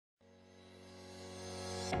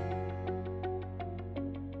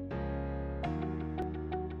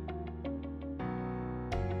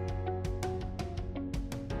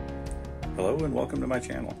Hello and welcome to my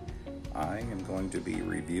channel. I am going to be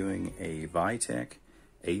reviewing a Veikk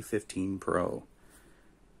A15 Pro.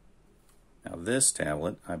 Now this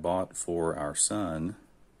tablet I bought for our son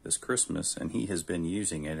this Christmas, and he has been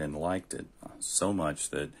using it and liked it so much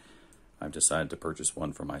that I've decided to purchase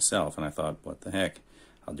one for myself. And I thought, what the heck,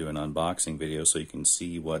 I'll do an unboxing video so you can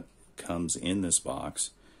see what comes in this box,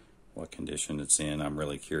 what condition it's in. I'm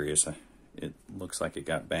really curious. It looks like it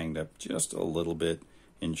got banged up just a little bit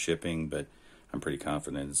in shipping, but I'm pretty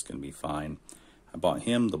confident it's going to be fine. I bought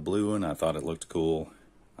him the blue one. I thought it looked cool.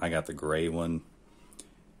 I got the gray one.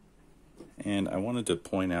 And I wanted to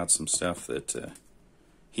point out some stuff that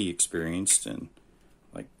he experienced, and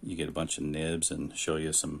like you get a bunch of nibs and show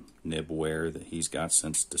you some nib wear that he's got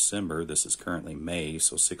since December. This is currently May,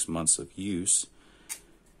 so 6 months of use.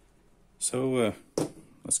 So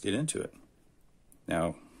let's get into it.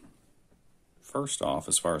 Now, first off,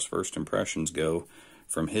 as far as first impressions go,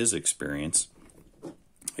 from his experience,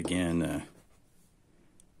 again,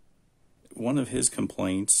 one of his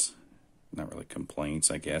complaints, not really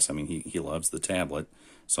complaints, I guess, I mean, he loves the tablet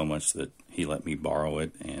so much that he let me borrow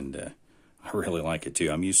it, and I really like it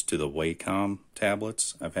too. I'm used to the Wacom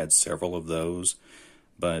tablets. I've had several of those,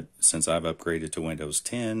 but since I've upgraded to Windows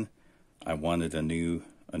 10, I wanted a new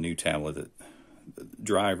tablet that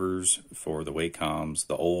drivers for the Wacoms,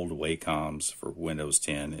 the old Wacoms for Windows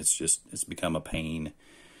 10, it's become a pain.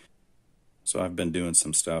 So I've been doing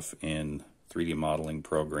some stuff in 3D modeling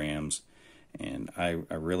programs, and I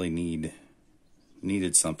really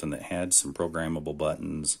needed something that had some programmable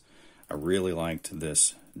buttons. I really liked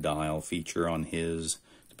this dial feature on his,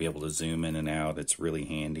 to be able to zoom in and out. It's really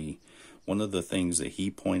handy. One of the things that he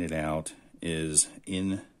pointed out is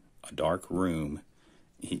in a dark room,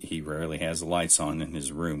 he rarely has the lights on in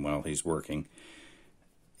his room while he's working.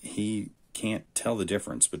 He can't tell the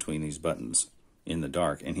difference between these buttons in the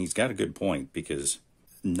dark, and he's got a good point, because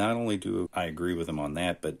not only do I agree with him on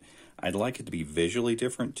that, but I'd like it to be visually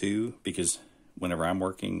different too, because whenever I'm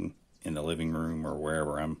working in the living room or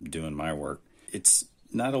wherever I'm doing my work, it's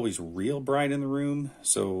not always real bright in the room,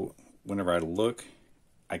 so whenever I look,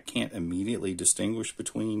 I can't immediately distinguish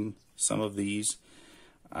between some of these.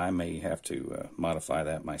 I may have to modify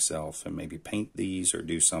that myself and maybe paint these or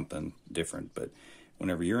do something different. But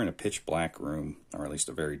whenever you're in a pitch black room, or at least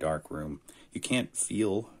a very dark room, you can't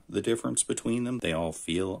feel the difference between them. They all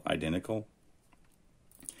feel identical.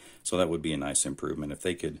 So that would be a nice improvement if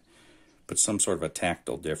they could put some sort of a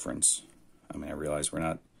tactile difference. I mean, I realize we're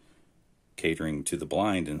not catering to the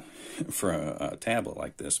blind and for a tablet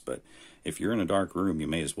like this, but if you're in a dark room, you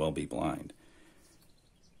may as well be blind.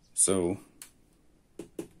 So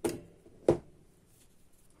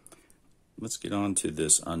let's get on to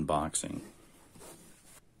this unboxing.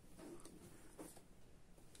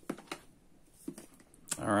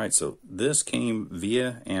 Alright, so this came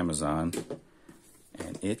via Amazon,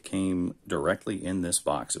 and it came directly in this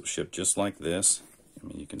box. It was shipped just like this. I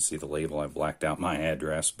mean, you can see the label. I blacked out my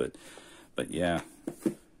address, but yeah,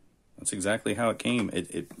 that's exactly how it came.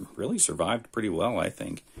 It really survived pretty well, I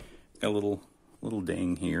think. Got a little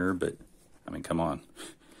ding here, but I mean, come on.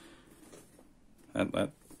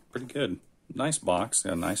 That pretty good. Nice box,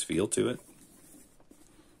 got a nice feel to it.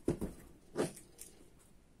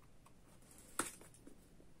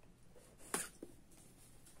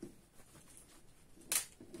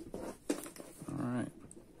 Alright,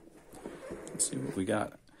 let's see what we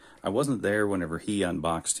got. I wasn't there whenever he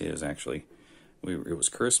unboxed his, actually. It was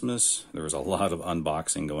Christmas. There was a lot of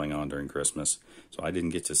unboxing going on during Christmas, so I didn't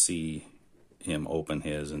get to see him open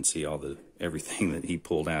his and see everything that he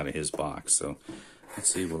pulled out of his box. So let's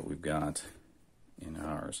see what we've got in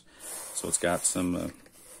ours. So it's got some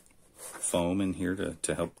foam in here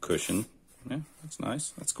to help cushion. Yeah, that's nice.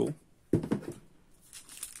 That's cool.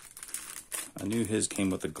 I knew his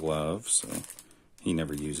came with a glove, so he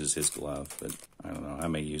never uses his glove, but I don't know, I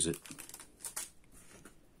may use it.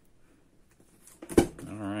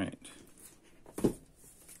 Alright.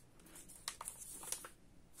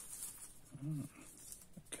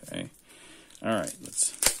 Okay. Alright,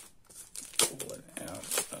 let's pull it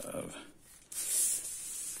out of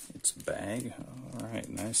its bag. Alright,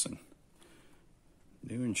 nice and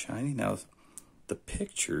new and shiny. Now, the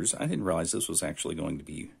pictures, I didn't realize this was actually going to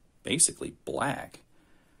be basically black.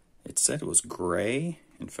 It said it was gray.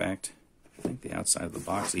 In fact, I think the outside of the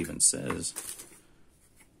box even says,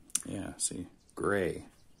 yeah, see, gray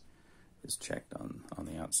is checked on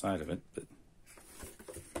the outside of it, but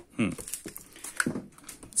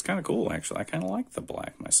it's kind of cool, actually. I kind of like the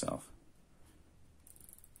black myself.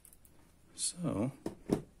 So,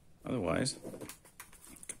 otherwise,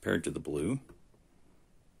 compared to the blue,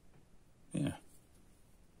 yeah,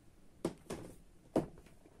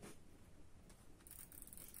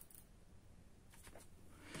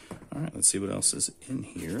 All right, let's see what else is in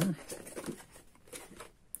here.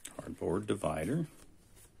 Cardboard divider.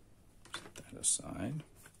 Set that aside.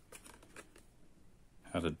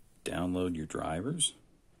 How to download your drivers.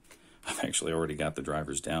 I've actually already got the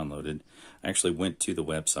drivers downloaded. I actually went to the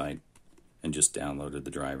website and just downloaded the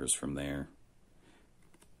drivers from there.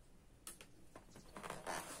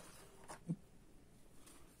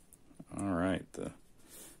 All right, the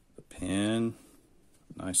pen,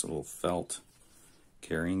 nice little felt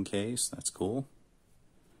carrying case. That's cool.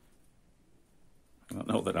 I don't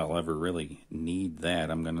know that I'll ever really need that.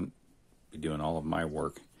 I'm going to be doing all of my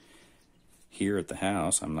work here at the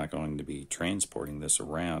house. I'm not going to be transporting this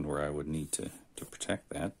around where I would need to protect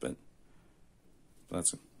that, but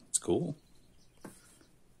it's cool.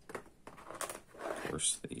 Of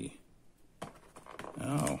course,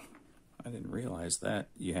 oh, I didn't realize that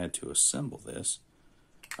you had to assemble this.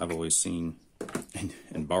 I've always seen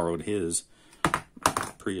and borrowed his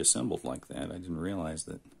pre-assembled like that. I didn't realize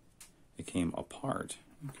that it came apart.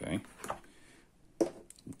 Okay.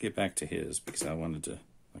 Get back to his because I wanted to,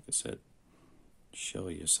 like I said, show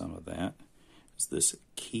you some of that. Is this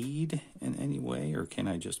keyed in any way, or can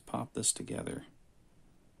I just pop this together?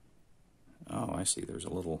 Oh, I see. There's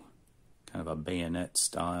a little kind of a bayonet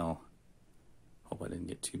style. Hope I didn't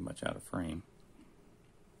get too much out of frame.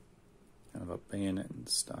 Kind of a bayonet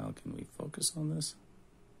style. Can we focus on this?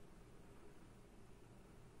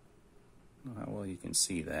 I don't know how well you can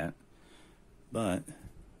see that, but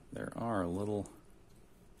there are little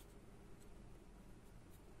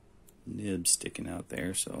nibs sticking out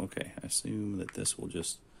there. So, okay, I assume that this will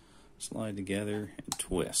just slide together and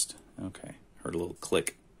twist. Okay, heard a little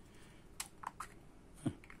click.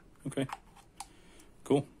 Okay,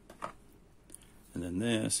 cool. And then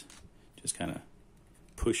this just kind of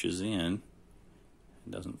pushes in and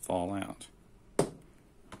doesn't fall out.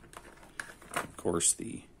 Of course,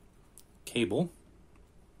 the cable,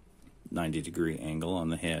 90-degree angle on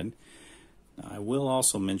the head. Now, I will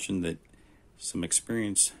also mention that an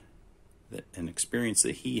experience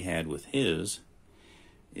that he had with his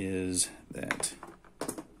is that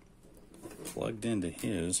plugged into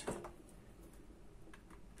his,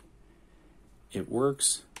 it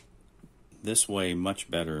works this way much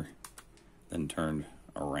better than turned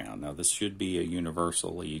around. Now, this should be a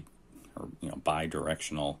universally or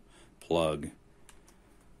bi-directional plug,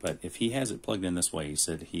 but if he has it plugged in this way, he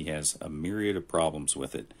said he has a myriad of problems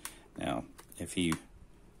with it. Now, if he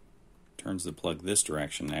turns the plug this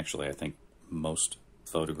direction, actually I think most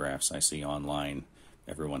photographs I see online,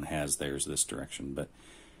 everyone has theirs this direction, but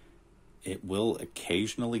it will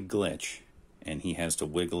occasionally glitch and he has to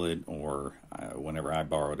wiggle it, or whenever I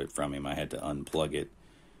borrowed it from him, I had to unplug it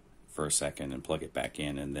for a second and plug it back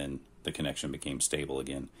in, and then the connection became stable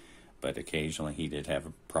again. But occasionally he did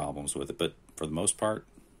have problems with it, but for the most part,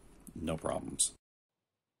 no problems.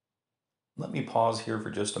 Let me pause here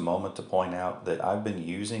for just a moment to point out that I've been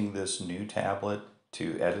using this new tablet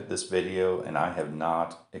to edit this video, and I have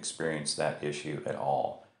not experienced that issue at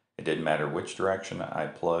all. It didn't matter which direction I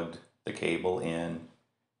plugged the cable in.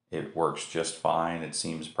 It works just fine. It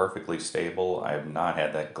seems perfectly stable. I have not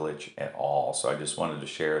had that glitch at all. So I just wanted to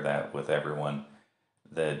share that with everyone,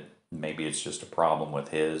 that maybe it's just a problem with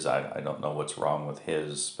his. I don't know what's wrong with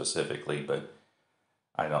his specifically, but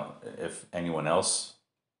if anyone else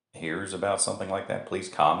hears about something like that, please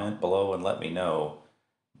comment below and let me know.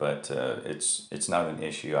 But it's not an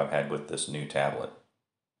issue I've had with this new tablet.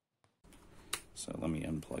 So let me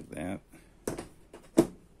unplug that.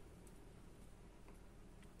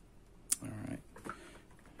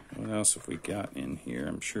 What else have we got in here?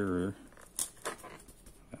 I'm sure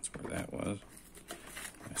that's where that was.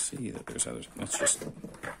 I see that there's others. Let's just,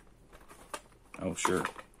 oh sure,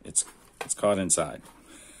 it's caught inside.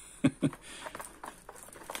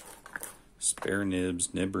 Spare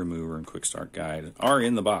nibs, nib remover, and quick start guide are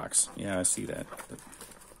in the box. Yeah, I see that. But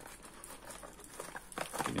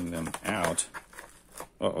getting them out.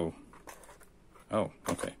 Uh-oh. Oh,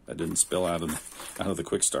 okay. That didn't spill out of the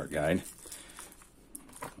quick start guide.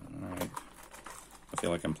 Alright. I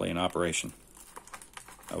feel like I'm playing Operation.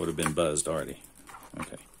 I would have been buzzed already.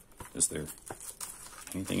 Okay. Is there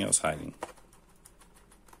anything else hiding?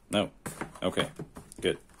 No. Okay.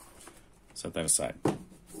 Good. Set that aside.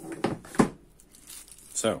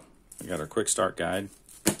 So, we got our quick start guide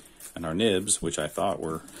and our nibs, which I thought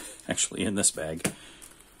were actually in this bag,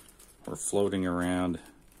 were floating around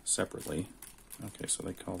separately. Okay, so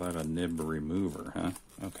they call that a nib remover, huh?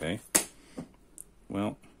 Okay.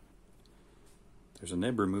 Well, there's a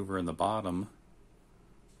nib remover in the bottom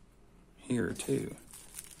here too.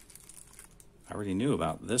 I already knew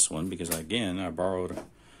about this one because, again, I borrowed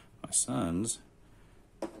my son's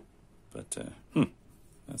But,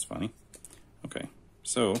 that's funny. Okay,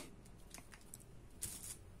 so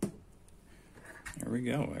there we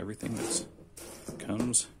go. Everything that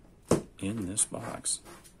comes in this box.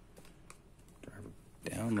 Driver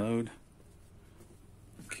download,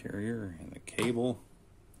 carrier, and the cable.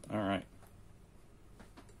 All right. I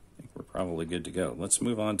think we're probably good to go. Let's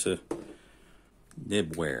move on to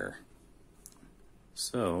nibware.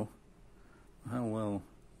 So, how well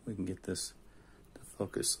we can get this to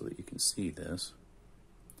focus so that you can see this.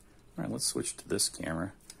 All right, let's switch to this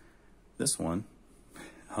camera. This one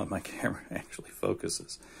on my camera actually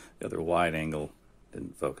focuses. The other wide angle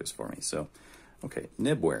didn't focus for me. So, okay,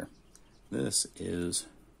 nibware. This is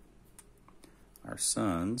our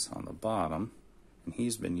son's on the bottom, and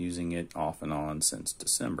he's been using it off and on since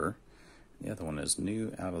December. The other one is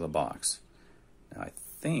new out of the box. Now, I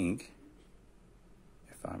think,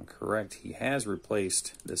 if I'm correct, he has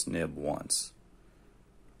replaced this nib once.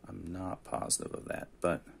 I'm not positive of that,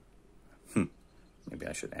 but maybe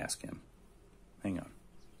I should ask him. Hang on.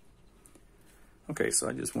 Okay, so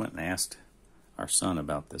I just went and asked our son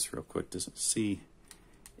about this real quick to see,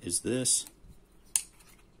 is this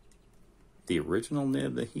the original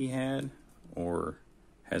nib that he had, or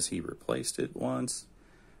has he replaced it once?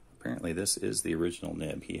 Apparently this is the original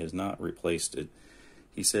nib. He has not replaced it.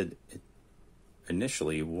 He said it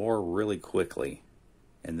initially wore really quickly,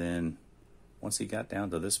 and then once he got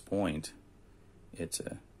down to this point, it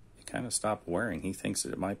kind of stopped wearing. He thinks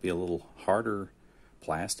that it might be a little harder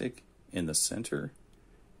plastic in the center,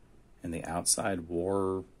 and the outside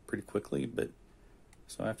wore pretty quickly, but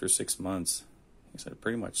so after 6 months, he said it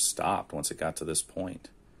pretty much stopped once it got to this point.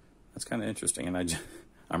 That's kind of interesting, and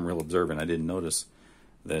I'm real observant. I didn't notice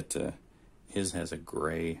that his has a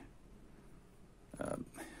gray,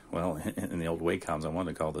 well, in the old Wacom's, I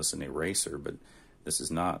wanted to call this an eraser, but this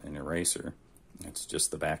is not an eraser. It's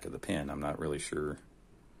just the back of the pen. I'm not really sure.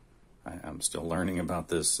 I'm still learning about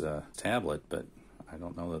this tablet, but I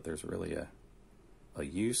don't know that there's really a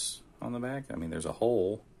use on the back. I mean, there's a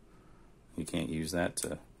hole. You can't use that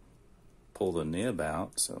to pull the nib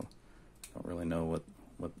out, so I don't really know what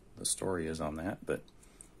the story is on that, but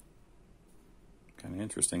kind of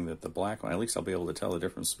interesting that the black one, at least I'll be able to tell the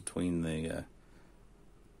difference between the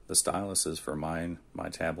styluses for my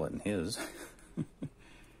tablet and his.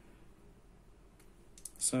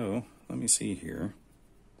 So, let me see here.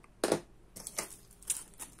 It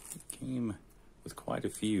came with quite a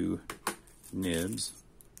few nibs.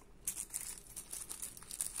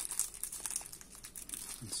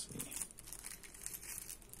 Let's see.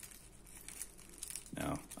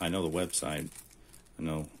 Now, I know the website, I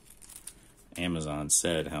know Amazon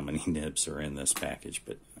said how many nibs are in this package,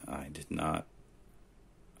 but I do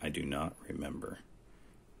not remember.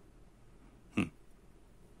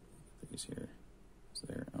 These here. Is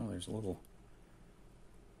there? Oh, there's a little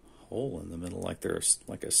hole in the middle, like there's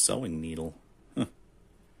like a sewing needle. Huh.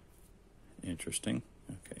 Interesting.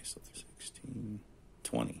 Okay, so 16,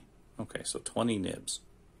 20. Okay, so 20 nibs.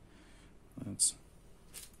 I'm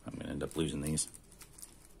going to end up losing these.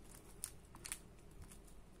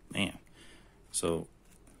 Man. So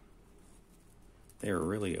they are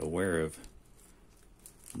really aware of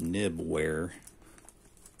nib wear,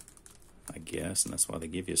 I guess, and that's why they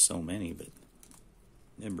give you so many, but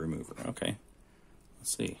nib remover. Okay,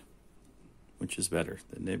 let's see. Which is better,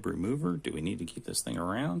 the nib remover? Do we need to keep this thing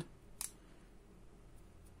around?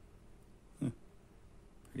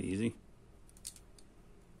 Pretty easy.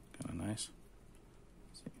 Kind of nice.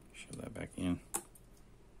 Let's see, shove that back in.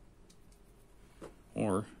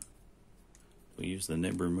 Or we use the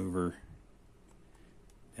nib remover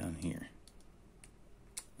down here.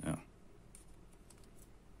 Oh.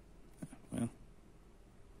 Well,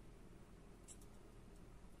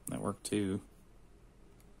 that worked too.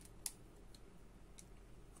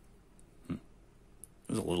 It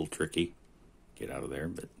was a little tricky to get out of there,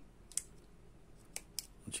 but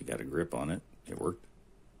once you got a grip on it, it worked.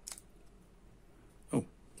 Oh.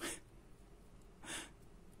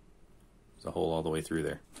 There's a hole all the way through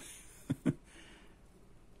there.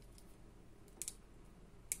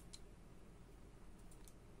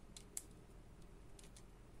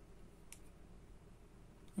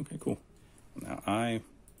 Okay, cool. Now, I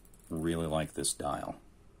really like this dial.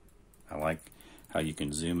 I like how you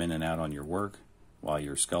can zoom in and out on your work while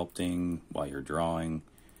you're sculpting, while you're drawing.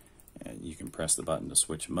 And you can press the button to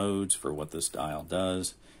switch modes for what this dial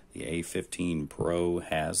does. The A15 Pro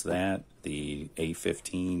has that. The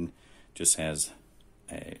A15 just has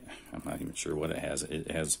I'm not even sure what it has.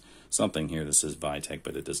 It has something here that says Veikk,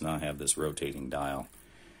 but it does not have this rotating dial.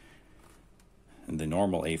 And the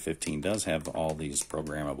normal A15 does have all these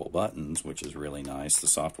programmable buttons, which is really nice. The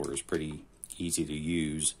software is pretty easy to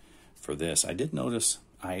use for this. I did notice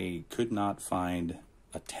I could not find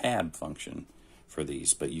a tab function for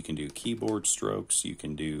these, but you can do keyboard strokes. You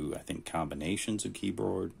can do, I think, combinations of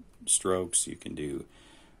keyboard strokes. You can do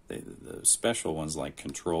the special ones like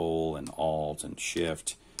Control and Alt and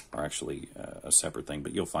Shift are actually a separate thing,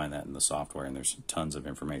 but you'll find that in the software, and there's tons of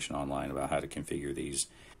information online about how to configure these.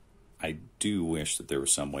 I do wish that there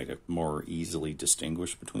was some way to more easily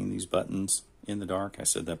distinguish between these buttons in the dark. I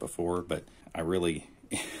said that before, but I really,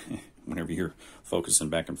 whenever you're focusing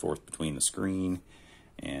back and forth between the screen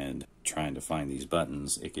and trying to find these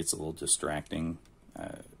buttons, it gets a little distracting.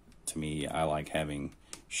 To me, I like having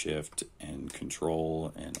Shift and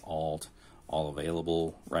Control and Alt all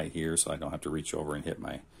available right here, so I don't have to reach over and hit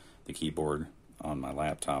the keyboard on my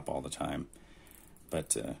laptop all the time.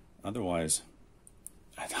 But otherwise,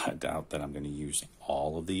 I doubt that I'm going to use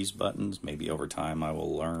all of these buttons. Maybe over time I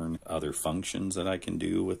will learn other functions that I can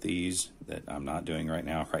do with these that I'm not doing right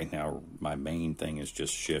now. Right now, my main thing is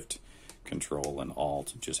just Shift, Control, and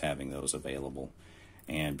Alt, just having those available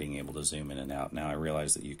and being able to zoom in and out. Now I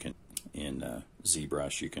realize that you can, in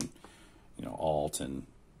ZBrush, you can, Alt and,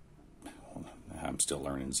 I'm still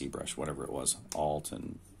learning ZBrush, whatever it was, Alt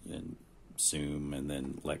and zoom and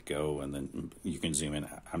then let go, and then you can zoom in.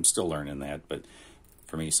 I'm still learning that, but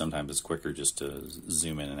for me, sometimes it's quicker just to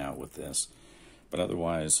zoom in and out with this. But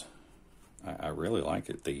otherwise, I really like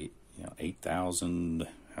it. The 8,000,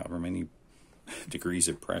 however many degrees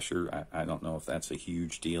of pressure. I don't know if that's a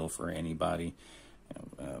huge deal for anybody.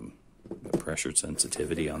 The pressure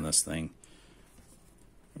sensitivity on this thing.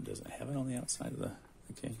 Does it have it on the outside of the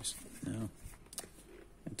case? No,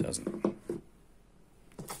 it doesn't.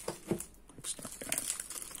 Quick start guide.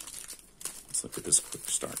 Let's look at this quick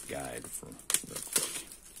start guide for real quick.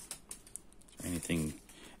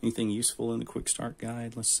 Anything useful in the quick start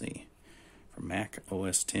guide? Let's see. For Mac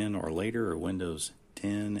OS 10 or later, or Windows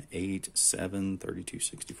 10, 8, 7, 32,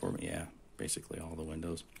 64. Yeah, basically all the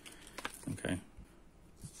Windows. Okay.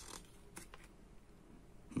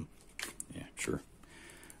 Yeah, sure.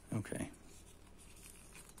 Okay.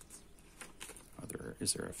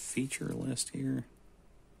 Is there a feature list here?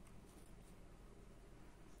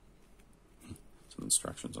 Some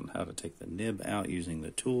instructions on how to take the nib out using the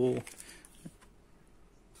tool.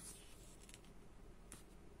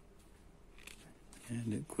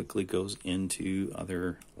 And it quickly goes into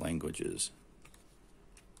other languages.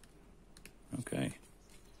 Okay.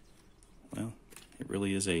 Well, it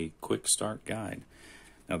really is a quick start guide.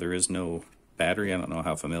 Now, there is no battery. I don't know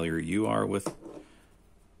how familiar you are with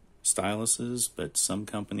styluses, but some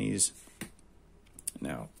companies,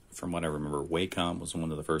 now, from what I remember, Wacom was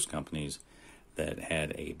one of the first companies that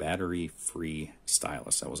had a battery-free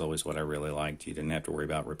stylus. That was always what I really liked. You didn't have to worry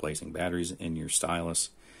about replacing batteries in your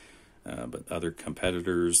stylus. But other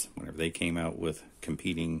competitors, whenever they came out with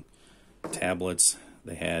competing tablets,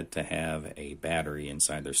 they had to have a battery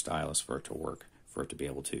inside their stylus for it to work, for it to be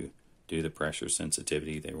able to do the pressure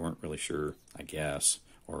sensitivity. They weren't really sure, I guess,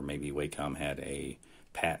 or maybe Wacom had a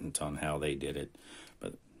patent on how they did it.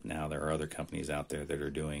 But now there are other companies out there that are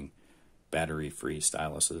doing battery-free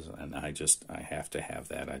styluses, and I have to have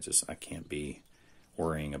that. I can't be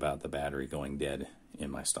worrying about the battery going dead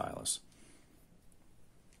in my stylus.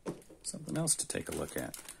 Something else to take a look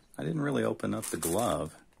at. I didn't really open up the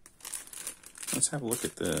glove. Let's have a look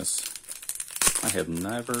at this. I have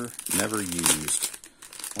never used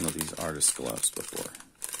one of these artist gloves before.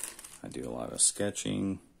 I do a lot of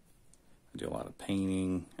sketching. I do a lot of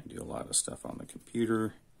painting. I do a lot of stuff on the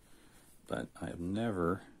computer. But I have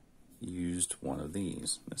never used one of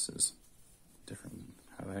these. This is different.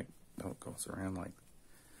 How that goes around like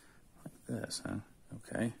this, huh?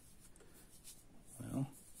 Okay. Well,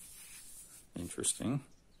 interesting.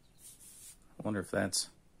 I wonder if that's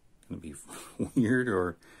going to be weird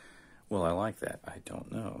or, well, I like that. I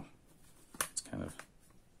don't know. It's kind of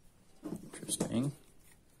interesting.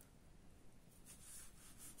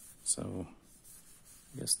 So,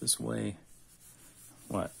 I guess this way,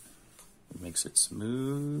 what? It makes it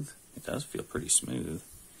smooth. It does feel pretty smooth.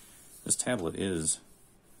 This tablet is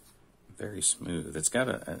very smooth. It's got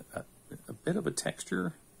a bit of a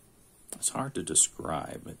texture. It's hard to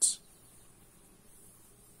describe. It's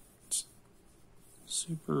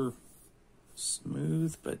super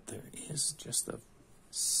smooth, but there is just the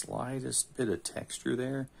slightest bit of texture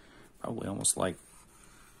there. Probably almost like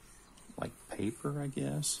paper, I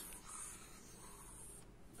guess.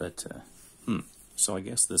 But, so I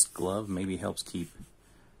guess this glove maybe helps keep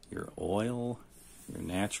your oil, your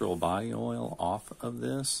natural body oil off of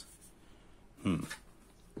this. Let's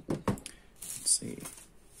see.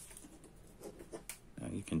 Now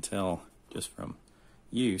you can tell just from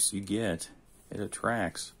use, it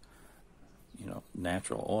attracts, you know,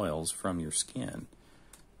 natural oils from your skin.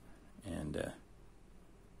 And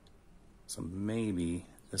so maybe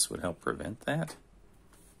this would help prevent that.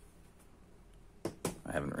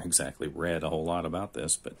 I haven't exactly read a whole lot about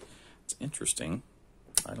this, but it's interesting.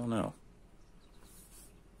 I don't know.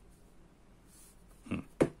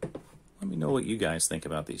 Let me know what you guys think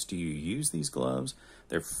about these. Do you use these gloves?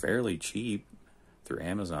 They're fairly cheap through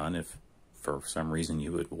Amazon. If for some reason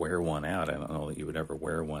you would wear one out, I don't know that you would ever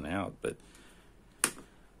wear one out, but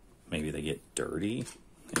maybe they get dirty,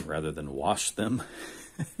 and rather than wash them,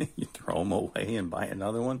 you throw them away and buy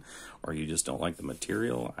another one, or you just don't like the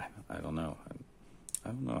material. I don't know. I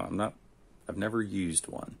don't know. I've never used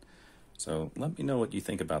one. So let me know what you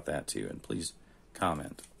think about that too, and please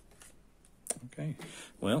comment. Okay,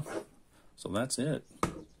 well, so that's it.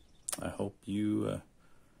 I hope you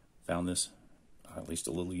found this at least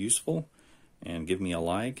a little useful, and give me a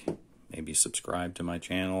like, maybe subscribe to my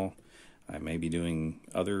channel. I may be doing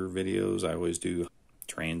other videos. I always do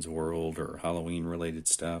Trans World or Halloween related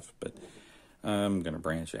stuff, but I'm going to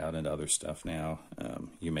branch out into other stuff now.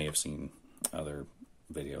 You may have seen other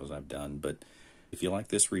videos I've done, but if you like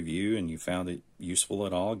this review and you found it useful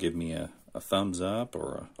at all, give me a thumbs up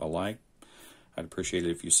or a like. I'd appreciate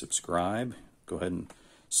it if you subscribe. Go ahead and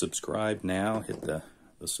subscribe now. Hit the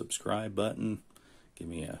subscribe button. Give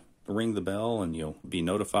me ring the bell, and you'll be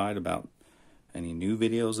notified about any new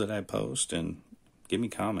videos that I post. And give me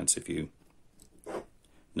comments if you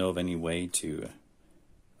know of any way to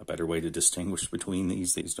a better way to distinguish between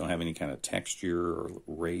these. These don't have any kind of texture or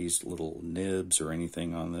raised little nibs or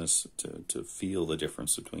anything on this to feel the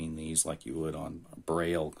difference between these like you would on a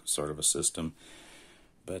Braille sort of a system.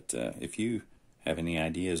 But if you have any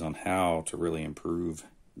ideas on how to really improve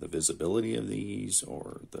the visibility of these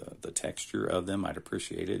or the texture of them, I'd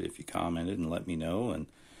appreciate it if you commented and let me know, and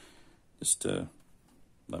just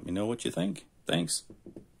let me know what you think. Thanks.